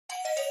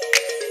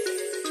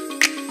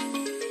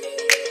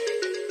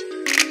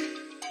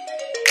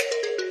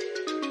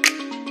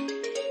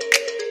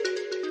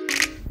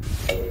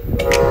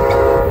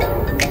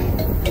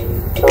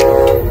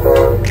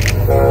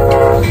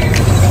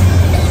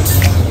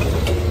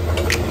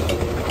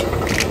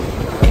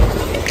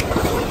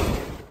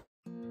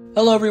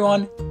Hello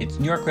everyone, it's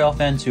New York Rail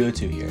Fan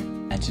 202 here,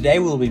 and today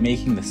we will be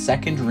making the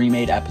second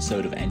remade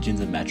episode of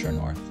Engines of Metro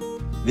North.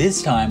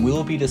 This time we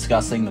will be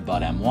discussing the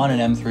Bud M1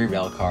 and M3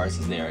 railcars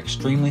as they are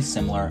extremely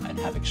similar and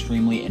have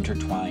extremely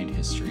intertwined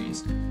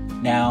histories.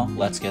 Now,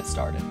 let's get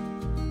started.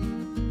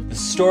 The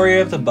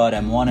story of the Bud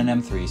M1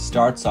 and M3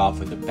 starts off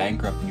with the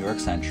bankrupt New York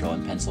Central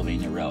and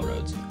Pennsylvania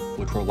railroads,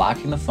 which were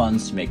lacking the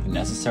funds to make the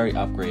necessary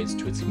upgrades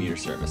to its commuter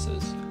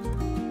services.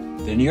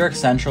 The New York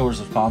Central was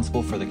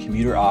responsible for the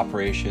commuter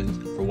operations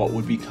for what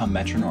would become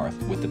Metro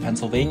North, with the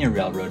Pennsylvania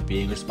Railroad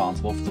being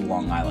responsible for the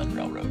Long Island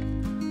Railroad.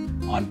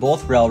 On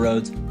both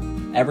railroads,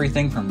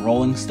 everything from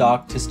rolling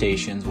stock to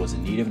stations was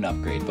in need of an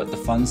upgrade, but the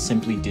funds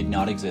simply did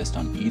not exist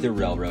on either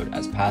railroad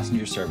as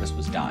passenger service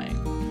was dying.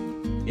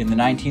 In the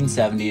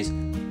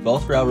 1970s,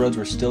 both railroads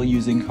were still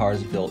using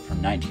cars built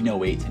from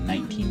 1908 to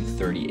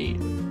 1938,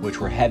 which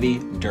were heavy,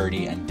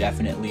 dirty, and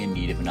definitely in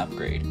need of an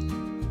upgrade.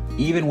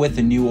 Even with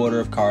the new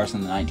order of cars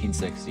in the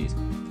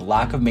 1960s, the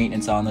lack of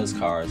maintenance on those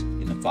cars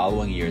in the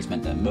following years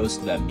meant that most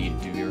of them needed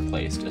to be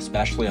replaced,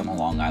 especially on the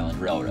Long Island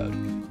Railroad.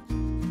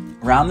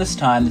 Around this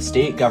time, the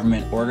state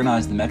government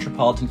organized the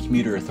Metropolitan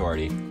Commuter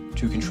Authority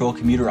to control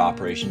commuter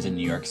operations in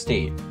New York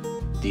State.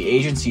 The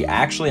agency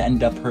actually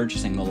ended up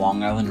purchasing the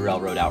Long Island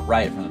Railroad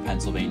outright from the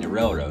Pennsylvania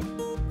Railroad,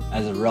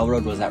 as the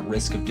railroad was at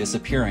risk of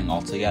disappearing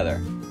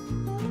altogether.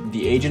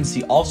 The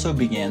agency also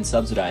began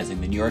subsidizing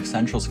the New York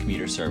Central's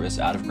commuter service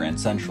out of Grand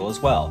Central as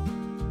well.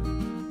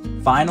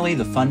 Finally,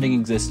 the funding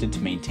existed to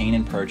maintain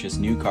and purchase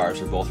new cars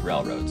for both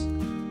railroads.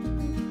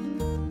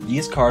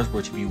 These cars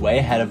were to be way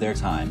ahead of their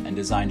time and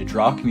designed to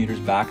draw commuters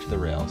back to the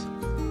rails.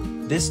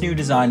 This new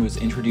design was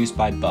introduced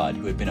by Bud,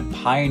 who had been a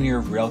pioneer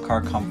of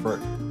railcar comfort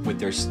with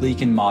their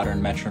sleek and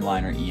modern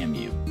Metroliner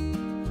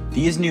EMU.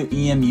 These new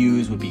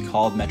EMUs would be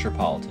called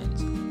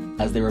Metropolitans,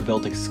 as they were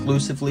built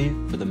exclusively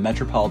for the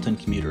Metropolitan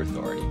Commuter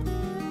Authority.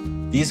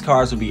 These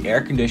cars would be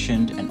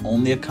air-conditioned and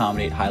only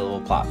accommodate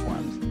high-level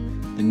platforms.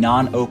 The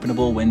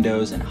non-openable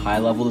windows and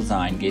high-level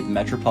design gave the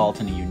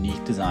Metropolitan a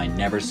unique design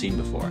never seen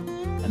before,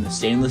 and the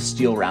stainless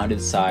steel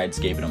rounded sides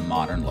gave it a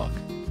modern look.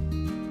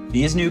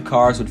 These new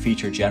cars would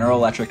feature General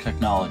Electric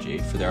technology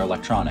for their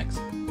electronics,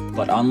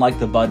 but unlike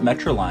the Bud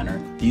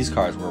Metroliner, these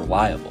cars were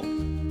reliable.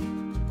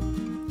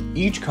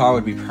 Each car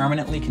would be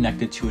permanently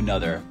connected to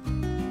another,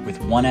 with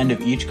one end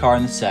of each car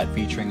in the set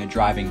featuring a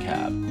driving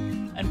cab,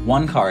 and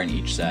one car in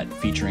each set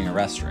featuring a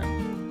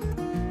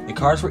restroom. The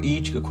cars were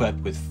each equipped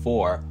with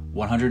four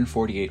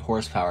 148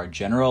 horsepower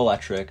General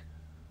Electric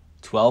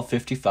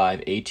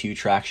 1255 A2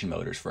 traction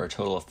motors for a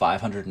total of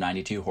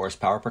 592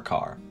 horsepower per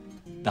car.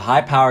 The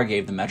high power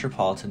gave the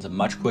Metropolitans a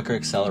much quicker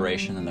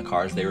acceleration than the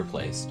cars they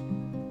replaced.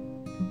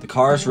 The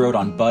cars rode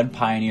on Bud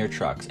Pioneer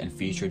trucks and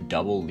featured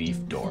double leaf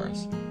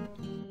doors.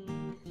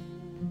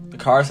 The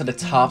cars had a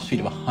top speed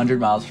of 100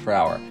 miles per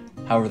hour,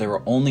 however they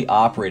were only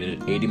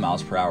operated at 80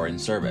 miles per hour in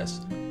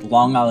service. The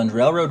Long Island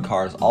Railroad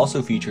cars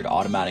also featured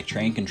automatic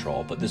train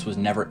control, but this was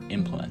never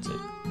implemented.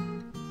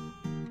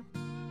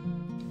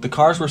 The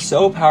cars were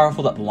so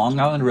powerful that the Long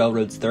Island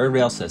Railroad's third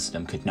rail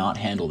system could not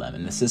handle them,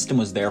 and the system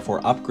was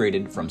therefore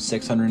upgraded from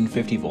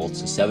 650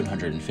 volts to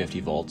 750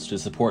 volts to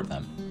support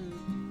them.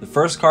 The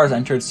first cars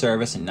entered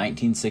service in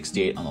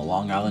 1968 on the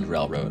Long Island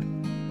Railroad.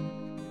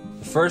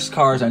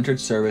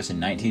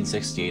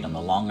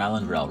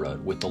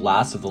 With the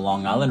last of the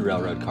Long Island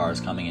Railroad cars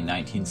coming in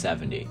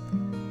 1970.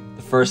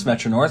 The first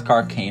Metro North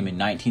car came in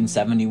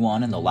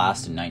 1971 and the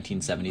last in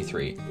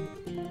 1973.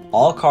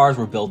 All cars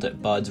were built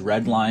at Bud's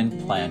Red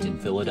Line plant in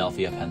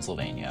Philadelphia,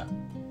 Pennsylvania.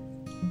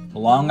 The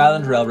Long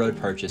Island Railroad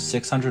purchased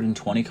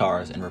 620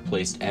 cars and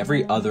replaced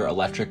every other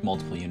electric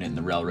multiple unit in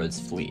the railroad's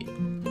fleet.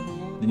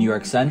 The New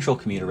York Central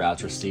commuter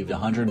routes received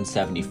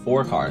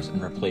 174 cars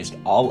and replaced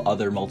all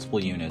other multiple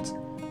units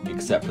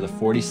except for the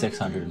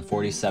 4600 and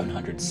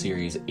 4700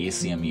 series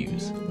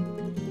ACMUs.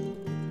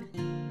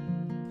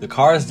 The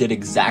cars did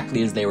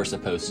exactly as they were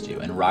supposed to,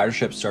 and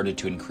ridership started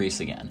to increase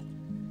again.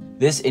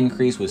 This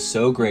increase was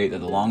so great that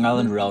the Long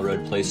Island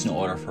Railroad placed an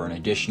order for an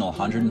additional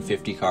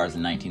 150 cars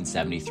in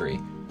 1973,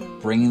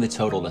 bringing the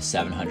total to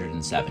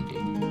 770.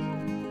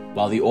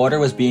 While the order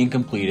was being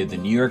completed, the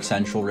New York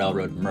Central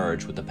Railroad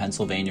merged with the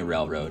Pennsylvania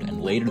Railroad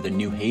and later the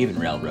New Haven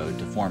Railroad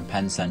to form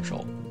Penn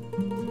Central.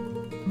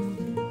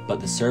 But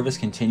the service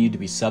continued to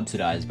be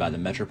subsidized by the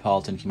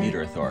Metropolitan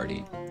Commuter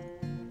Authority.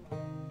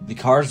 The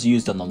cars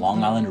used on the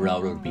Long Island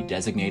Railroad would be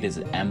designated as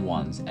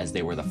M1s, as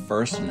they were the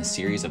first in a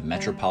series of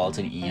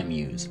Metropolitan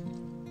EMUs.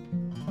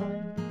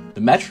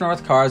 The Metro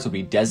North cars would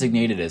be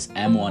designated as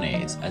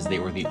M1As, as they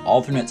were the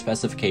alternate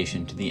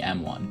specification to the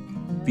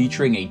M1,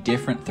 featuring a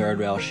different third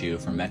rail shoe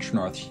from Metro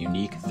North's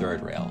unique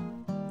third rail.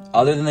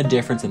 Other than the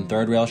difference in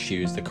third rail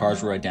shoes, the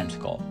cars were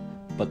identical,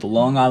 but the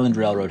Long Island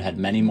Railroad had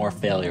many more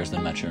failures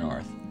than Metro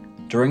North.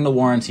 During the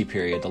warranty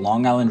period, the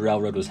Long Island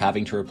Railroad was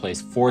having to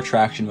replace 4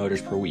 traction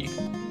motors per week,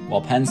 while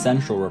Penn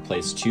Central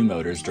replaced 2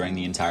 motors during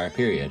the entire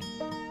period.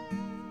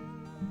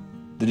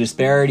 The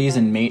disparities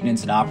in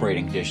maintenance and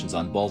operating conditions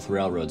on both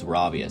railroads were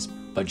obvious,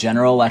 but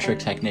General Electric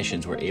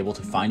technicians were able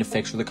to find a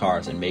fix for the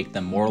cars and make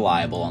them more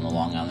reliable on the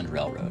Long Island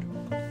Railroad.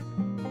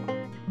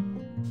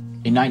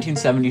 In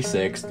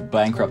 1976, the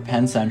bankrupt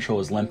Penn Central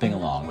was limping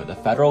along, but the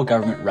federal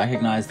government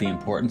recognized the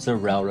importance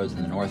of railroads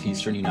in the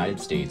northeastern United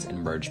States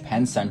and merged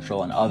Penn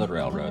Central and other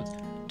railroads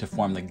to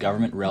form the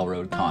government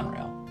railroad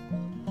Conrail.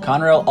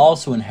 Conrail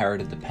also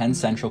inherited the Penn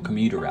Central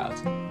commuter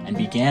routes and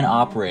began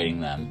operating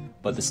them,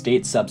 but the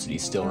state subsidy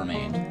still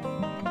remained.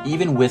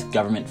 Even with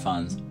government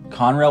funds,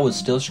 Conrail was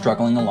still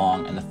struggling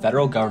along, and the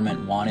federal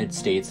government wanted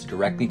states to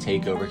directly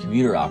take over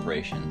commuter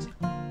operations,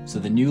 so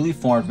the newly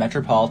formed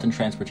Metropolitan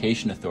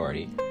Transportation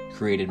Authority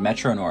created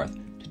Metro-North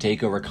to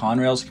take over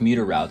Conrail's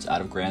commuter routes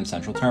out of Grand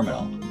Central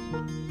Terminal.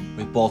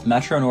 With both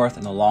Metro-North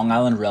and the Long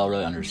Island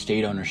Railroad under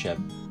state ownership,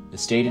 the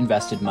state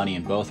invested money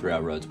in both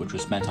railroads, which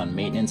was spent on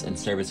maintenance and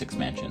service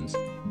expansions.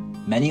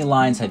 Many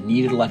lines had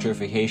needed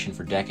electrification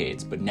for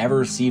decades, but never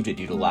received it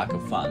due to lack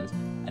of funds,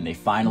 and they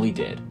finally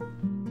did.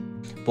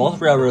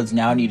 Both railroads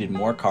now needed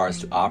more cars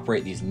to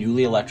operate these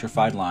newly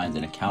electrified lines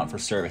and account for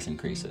service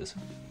increases.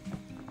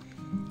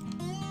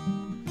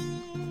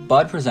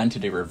 Bud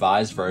presented a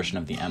revised version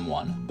of the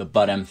M1, the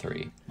Bud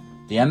M3.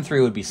 The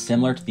M3 would be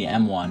similar to the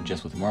M1,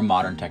 just with more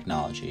modern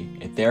technology.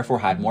 It therefore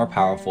had more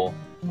powerful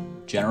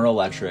General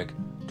Electric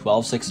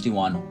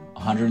 1261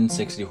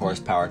 160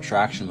 horsepower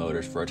traction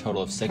motors for a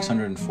total of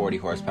 640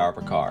 horsepower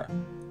per car.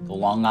 The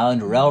Long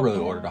Island Railroad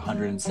ordered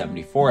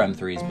 174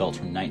 M3s built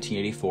from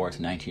 1984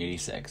 to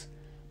 1986.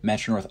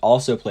 Metro-North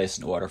also placed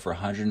an order for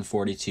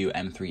 142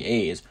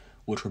 M3As,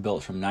 which were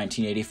built from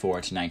 1984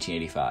 to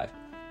 1985.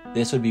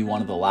 This would be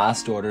one of the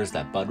last orders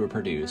that Bud would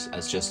produce,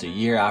 as just a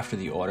year after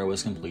the order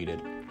was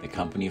completed, the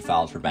company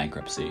filed for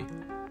bankruptcy.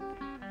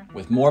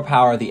 With more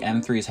power, the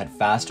M3s had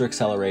faster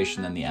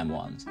acceleration than the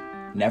M1s.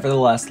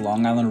 Nevertheless,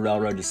 Long Island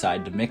Railroad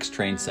decided to mix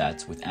train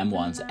sets with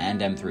M1s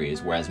and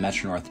M3s, whereas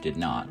Metro-North did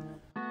not.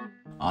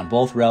 On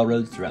both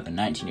railroads throughout the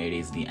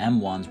 1980s, the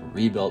M1s were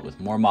rebuilt with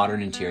more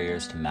modern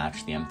interiors to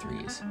match the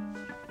M3s.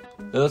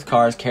 Those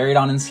cars carried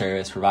on in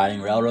service,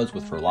 providing railroads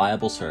with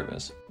reliable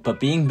service. But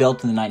being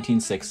built in the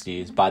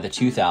 1960s, by the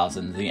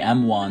 2000s, the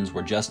M1s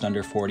were just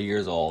under 40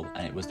 years old,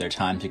 and it was their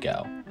time to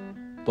go.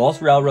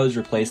 Both railroads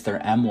replaced their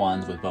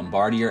M1s with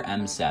Bombardier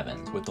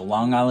M7s, with the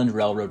Long Island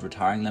Railroad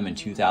retiring them in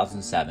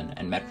 2007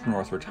 and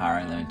Metro-North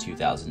retiring them in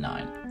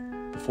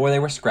 2009. Before they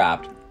were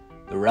scrapped,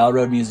 the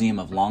Railroad Museum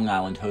of Long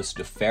Island hosted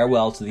a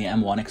farewell to the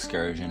M1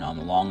 excursion on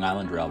the Long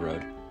Island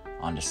Railroad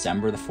on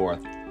December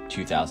 4th,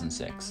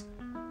 2006.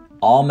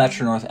 All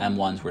Metro-North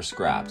M1s were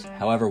scrapped.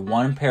 However,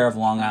 one pair of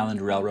Long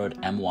Island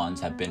Railroad M1s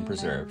have been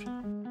preserved,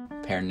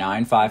 pair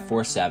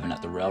 9547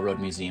 at the Railroad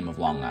Museum of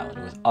Long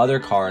Island, with other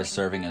cars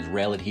serving as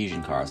rail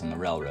adhesion cars on the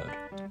railroad.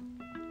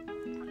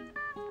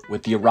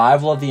 With the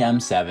arrival of the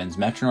M7s,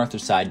 Metro-North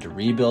decided to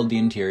rebuild the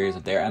interiors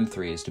of their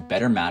M3s to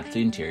better match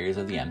the interiors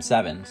of the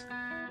M7s.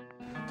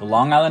 The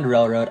Long Island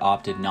Railroad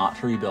opted not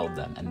to rebuild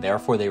them, and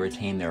therefore they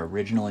retained their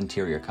original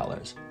interior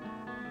colors.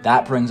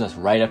 That brings us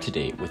right up to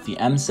date with the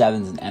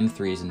M7s and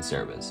M3s in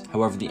service.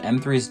 However, the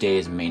M3's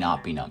days may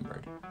not be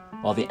numbered.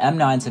 While the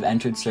M9s have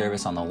entered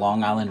service on the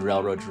Long Island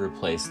Railroad to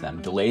replace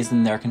them, delays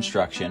in their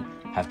construction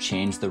have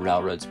changed the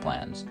railroad's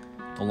plans.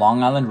 The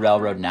Long Island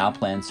Railroad now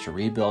plans to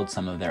rebuild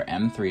some of their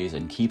M3s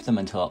and keep them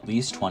until at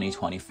least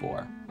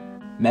 2024.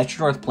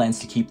 Metro-North plans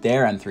to keep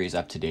their M3s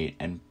up to date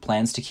and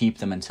plans to keep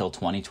them until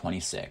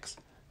 2026.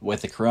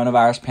 With the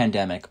coronavirus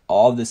pandemic,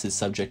 all of this is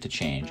subject to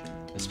change,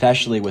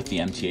 especially with the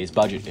MTA's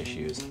budget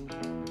issues.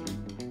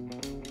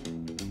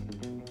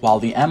 While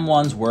the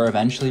M1s were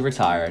eventually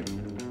retired,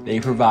 they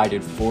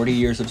provided 40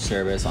 years of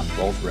service on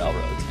both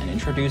railroads and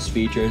introduced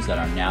features that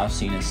are now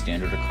seen as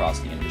standard across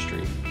the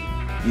industry.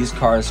 These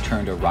cars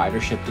turned a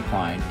ridership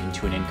decline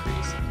into an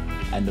increase,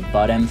 and the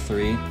Bud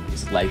M3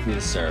 is likely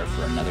to serve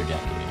for another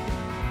decade.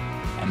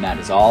 And that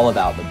is all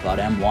about the Bud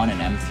M1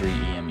 and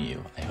M3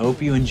 EMU. I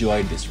hope you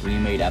enjoyed this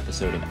remade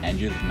episode of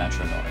Engines with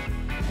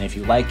Metro-North. And if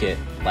you like it,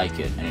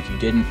 and if you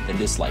didn't, then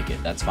dislike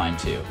it, that's fine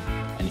too.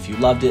 And if you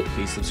loved it,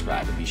 please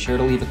subscribe, and be sure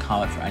to leave a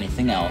comment for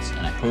anything else,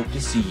 and I hope to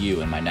see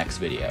you in my next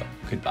video.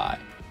 Goodbye.